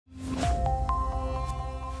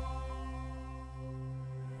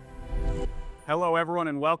Hello, everyone,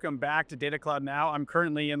 and welcome back to Data Cloud Now. I'm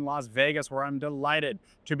currently in Las Vegas, where I'm delighted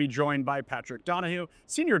to be joined by Patrick Donohue,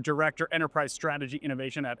 Senior Director, Enterprise Strategy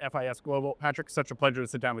Innovation at FIS Global. Patrick, such a pleasure to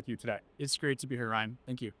sit down with you today. It's great to be here, Ryan.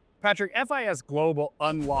 Thank you. Patrick, FIS Global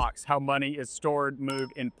unlocks how money is stored,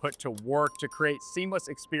 moved, and put to work to create seamless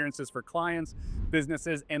experiences for clients,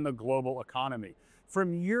 businesses, and the global economy.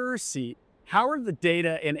 From your seat, how are the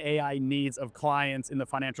data and AI needs of clients in the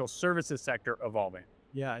financial services sector evolving?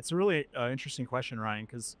 Yeah, it's a really interesting question, Ryan,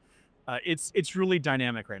 because it's really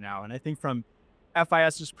dynamic right now. And I think from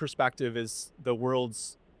FIS's perspective as the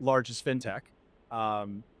world's largest fintech,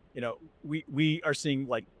 we are seeing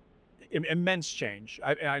like immense change.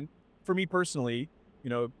 For me personally,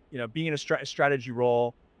 being in a strategy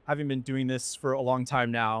role, having been doing this for a long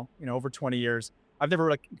time now, over 20 years, I've never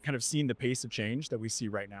like kind of seen the pace of change that we see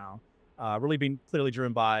right now. Really being clearly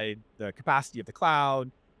driven by the capacity of the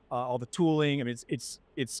cloud, all the tooling. I mean,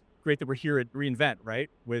 it's great that we're here at reInvent, right?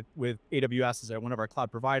 With AWS as one of our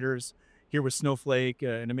cloud providers, here with Snowflake,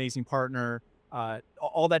 an amazing partner.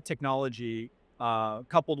 All that technology,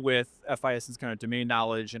 coupled with FIS's kind of domain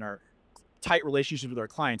knowledge and our tight relationships with our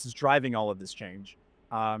clients, is driving all of this change.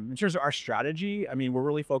 In terms of our strategy, I mean, we're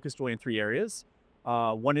really focused really in three areas.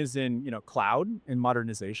 One is in cloud and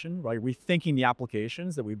modernization, right? Rethinking the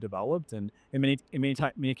applications that we've developed, and in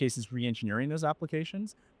many cases, re-engineering those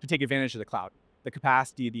applications to take advantage of the cloud, the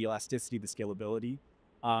capacity, the elasticity, the scalability.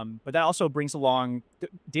 But that also brings along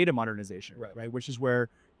data modernization, right? Which is where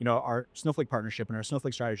our Snowflake partnership and our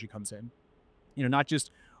Snowflake strategy comes in. Not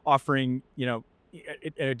just offering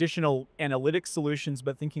additional analytics solutions,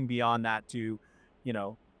 but thinking beyond that to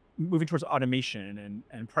moving towards automation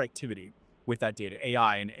and productivity with that data,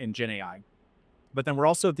 AI and Gen AI. But then we're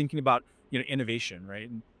also thinking about innovation, right,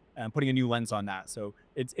 and putting a new lens on that. So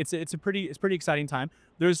it's a pretty exciting time.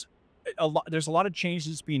 There's a lot of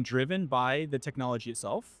changes being driven by the technology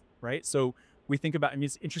itself, right? So we think about, I mean,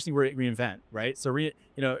 it's interesting, we're at reInvent, right? So if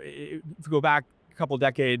you go back a couple of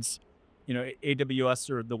decades, AWS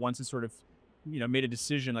are the ones that sort of made a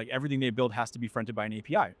decision like everything they build has to be fronted by an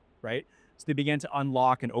API, right? So they began to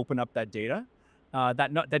unlock and open up that data.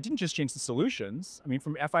 That didn't just change the solutions. I mean,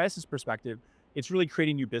 from FIS's perspective, it's really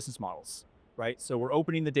creating new business models, right? So we're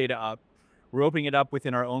opening the data up. We're opening it up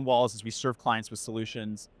within our own walls as we serve clients with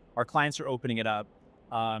solutions. Our clients are opening it up.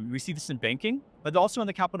 We see this in banking, but also on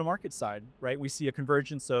the capital market side, right? We see a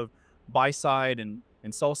convergence of buy side and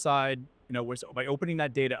sell side. By opening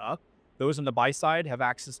that data up, those on the buy side have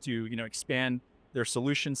access to expand their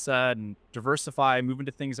solution set and diversify, move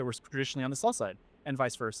into things that were traditionally on the sell side, and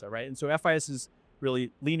vice versa, right? And so FIS is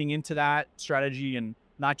really leaning into that strategy and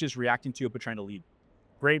not just reacting to it, but trying to lead.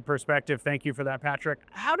 Great perspective. Thank you for that, Patrick.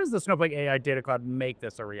 How does the Snowflake AI Data Cloud make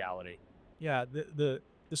this a reality? Yeah, the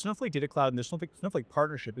Snowflake Data Cloud and the Snowflake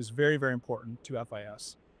partnership is very, very important to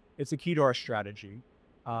FIS. It's a key to our strategy.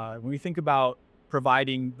 When we think about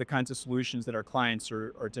providing the kinds of solutions that our clients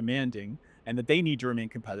are demanding and that they need to remain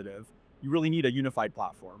competitive, you really need a unified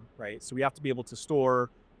platform, right? So we have to be able to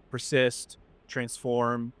store, persist,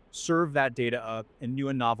 transform, serve that data up in new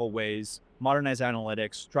and novel ways, modernize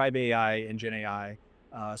analytics, drive AI and Gen AI.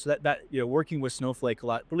 So that working with Snowflake a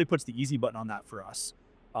lot really puts the easy button on that for us.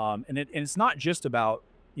 And it's not just about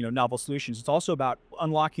novel solutions. It's also about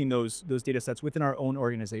unlocking those data sets within our own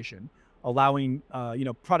organization, allowing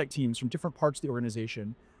product teams from different parts of the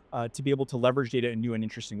organization to be able to leverage data in new and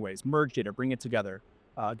interesting ways, merge data, bring it together.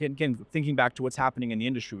 Again, thinking back to what's happening in the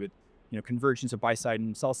industry with convergence of buy side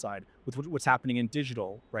and sell side, with what's happening in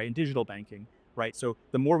digital, right, in digital banking, right. So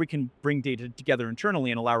the more we can bring data together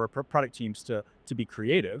internally and allow our product teams to be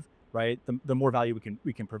creative, right, the more value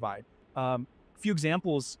we can provide. A few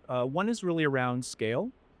examples. One is really around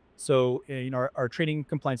scale. So our trading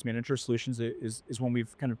compliance manager solutions is one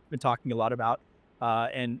we've kind of been talking a lot about,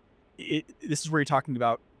 and this is where you're talking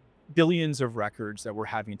about billions of records that we're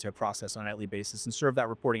having to process on a nightly basis and serve that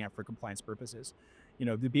reporting out for compliance purposes.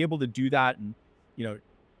 To be able to do that and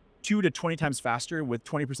 2 to 20 times faster with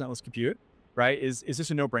 20% less compute, right, is just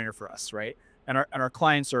a no-brainer for us, right? And our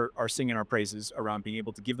clients are singing our praises around being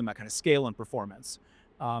able to give them that kind of scale and performance.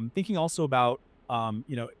 Thinking also about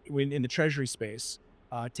when in the treasury space,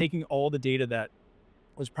 taking all the data that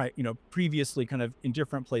was previously kind of in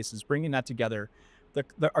different places, bringing that together.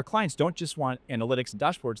 Our clients don't just want analytics and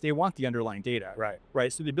dashboards; they want the underlying data,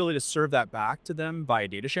 right? So the ability to serve that back to them via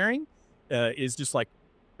data sharing is just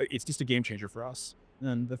it's just a game changer for us. And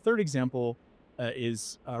then the third example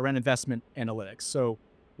is around investment analytics. So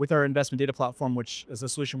with our investment data platform, which is a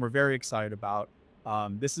solution we're very excited about,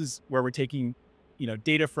 this is where we're taking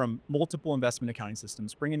data from multiple investment accounting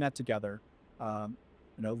systems, bringing that together,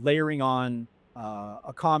 layering on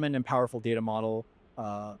a common and powerful data model,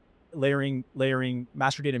 layering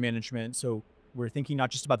master data management. So we're thinking not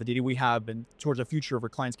just about the data we have, but towards a future where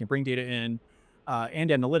clients can bring data in, and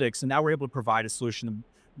analytics. And now we're able to provide a solution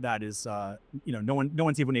that is, no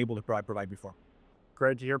one's even able to provide before.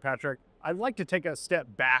 Great to hear, Patrick. I'd like to take a step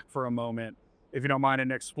back for a moment, if you don't mind,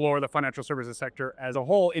 and explore the financial services sector as a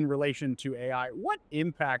whole in relation to AI. What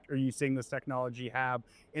impact are you seeing this technology have,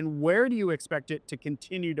 and where do you expect it to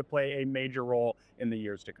continue to play a major role in the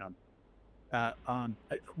years to come?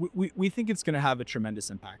 We think it's going to have a tremendous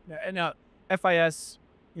impact. And FIS,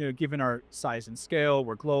 given our size and scale,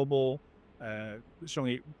 we're global,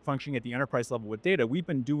 certainly functioning at the enterprise level with data. We've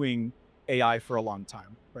been doing AI for a long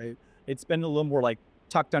time, right? It's been a little more like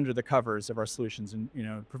tucked under the covers of our solutions, and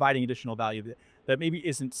providing additional value that maybe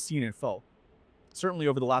isn't seen in full. Certainly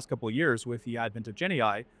over the last couple of years with the advent of Gen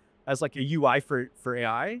AI as like a UI for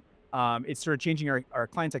AI, it's sort of changing our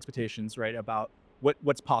clients' expectations, right, about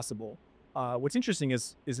what's possible. What's interesting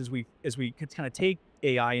is as we kind of take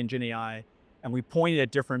AI and Gen AI and we point it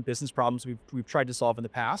at different business problems we've tried to solve in the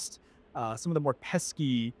past, some of the more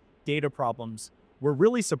pesky data problems, we're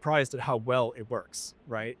really surprised at how well it works,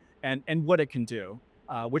 right? And what it can do,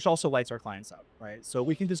 which also lights our clients up, right? So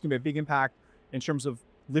we think there's going to be a big impact in terms of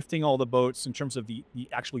lifting all the boats in terms of the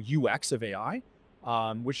actual UX of AI,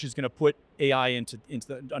 which is going to put AI into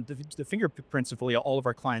the fingerprints of really all of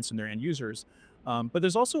our clients and their end users. But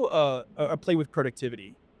there's also a play with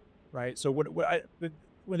productivity, right? So one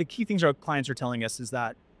of the key things our clients are telling us is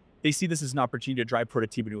that they see this as an opportunity to drive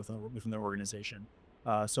productivity within their organization.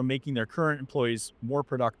 So making their current employees more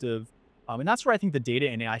productive. And that's where I think the data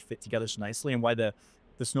and AI fit together so nicely, and why the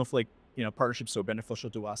Snowflake partnership is so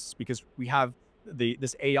beneficial to us, because we have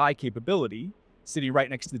this AI capability sitting right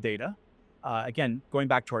next to the data. Again, going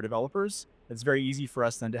back to our developers, it's very easy for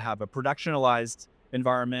us then to have a productionalized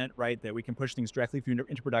environment, right, that we can push things directly through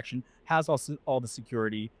into production, has also all the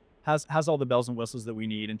security, has all the bells and whistles that we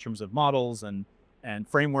need in terms of models and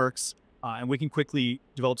frameworks, and we can quickly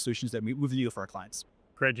develop solutions that move the needle for our clients.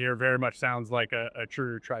 Great to hear. Very much sounds like a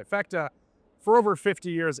true trifecta. For over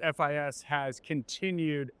 50 years, FIS has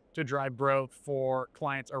continued to drive growth for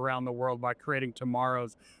clients around the world by creating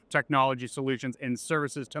tomorrow's technology solutions and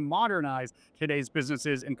services to modernize today's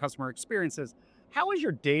businesses and customer experiences. How is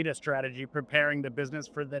your data strategy preparing the business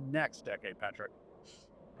for the next decade, Patrick?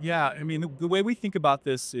 Yeah, I mean, the way we think about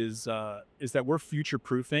this is that we're future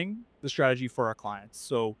proofing the strategy for our clients.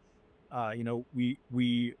 So,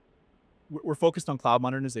 we're focused on cloud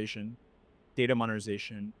modernization, data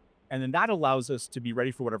modernization, and then that allows us to be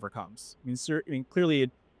ready for whatever comes. I mean, clearly,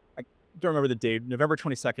 I don't remember the date, November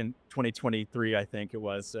 22nd, 2023, I think it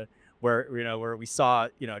was, where we saw,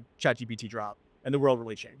 ChatGPT drop and the world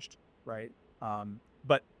really changed, right?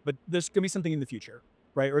 But there's going to be something in the future,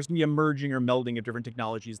 right? Or it's going to be a merging or melding of different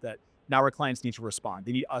technologies that now our clients need to respond.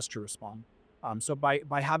 They need us to respond. So by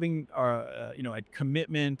having a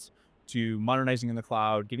commitment to modernizing in the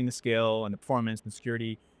cloud, getting the scale and the performance and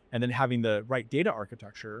security, and then having the right data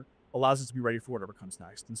architecture allows us to be ready for whatever comes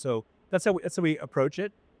next. And so that's how we approach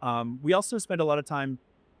it. We also spend a lot of time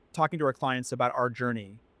talking to our clients about our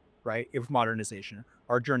journey, right, with modernization,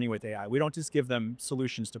 our journey with AI. We don't just give them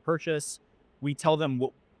solutions to purchase. We tell them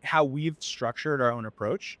how we've structured our own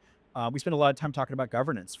approach. We spend a lot of time talking about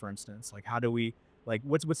governance, for instance, like how do we, like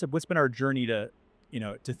what's been our journey to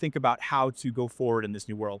think about how to go forward in this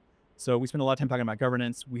new world. So we spend a lot of time talking about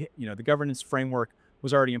governance. The governance framework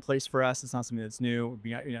was already in place for us. It's not something that's new.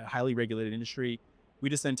 Being a highly regulated industry, we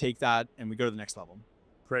just then take that and we go to the next level.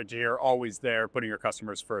 Great to hear. Always there, putting your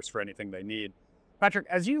customers first for anything they need. Patrick,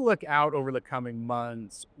 as you look out over the coming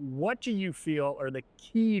months, what do you feel are the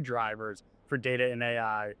key drivers for data and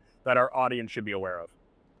AI that our audience should be aware of?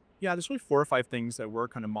 Yeah, there's really 4 or 5 things that we're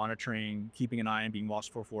kind of monitoring, keeping an eye and being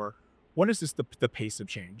watchful for. One is just the pace of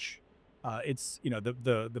change. It's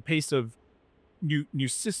the pace of new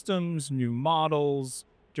systems, new models,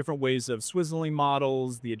 different ways of swizzling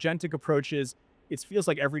models, the agentic approaches. It feels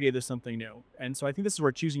like every day there's something new. And so I think this is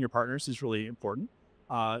where choosing your partners is really important.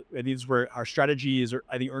 I think this is where our strategy is,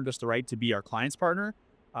 I think, earned us the right to be our client's partner.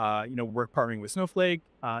 We're partnering with Snowflake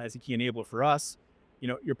as a key enabler for us.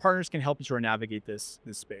 Your partners can help you sort of navigate this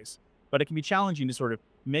space, but it can be challenging to sort of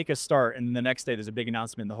make a start, and the next day there's a big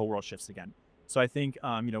announcement and the whole world shifts again. So I think,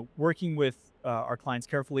 working with our clients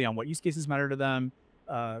carefully on what use cases matter to them,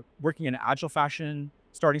 working in an agile fashion,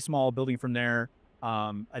 starting small, building from there,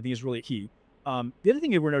 I think is really key. The other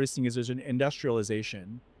thing that we're noticing is there's an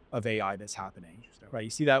industrialization of AI that's happening, right? You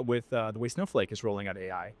see that with the way Snowflake is rolling out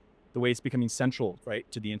AI, the way it's becoming central, right,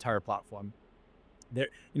 to the entire platform.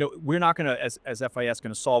 We're not going to, as FIS,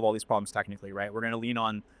 going to solve all these problems technically, right? We're going to lean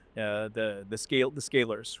on the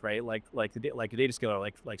scalers, right? Like a data scaler,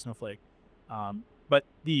 like Snowflake. But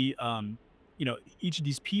each of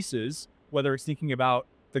these pieces, whether it's thinking about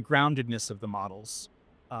the groundedness of the models,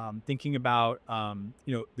 thinking about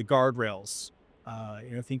the guardrails,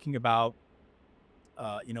 thinking about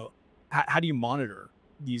how do you monitor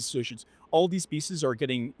these solutions? All these pieces are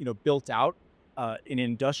getting built out and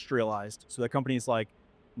industrialized, so that companies like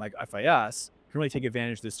FIS can really take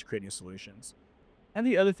advantage of this to create new solutions. And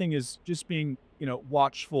the other thing is just being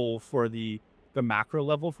watchful for the macro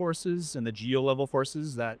level forces and the geo level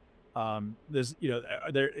forces that there's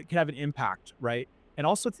there it can have an impact, right? And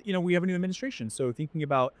also we have a new administration, so thinking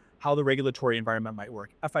about how the regulatory environment might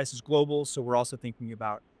work. FIS is global, so we're also thinking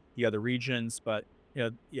about the other regions, but yeah,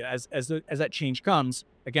 as that change comes,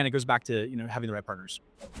 again, it goes back to having the right partners.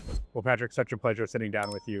 Well, Patrick, such a pleasure sitting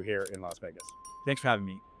down with you here in Las Vegas. Thanks for having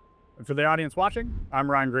me. And for the audience watching, I'm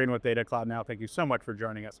Ryan Green with Data Cloud Now. Thank you so much for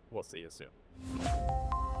joining us. We'll see you soon.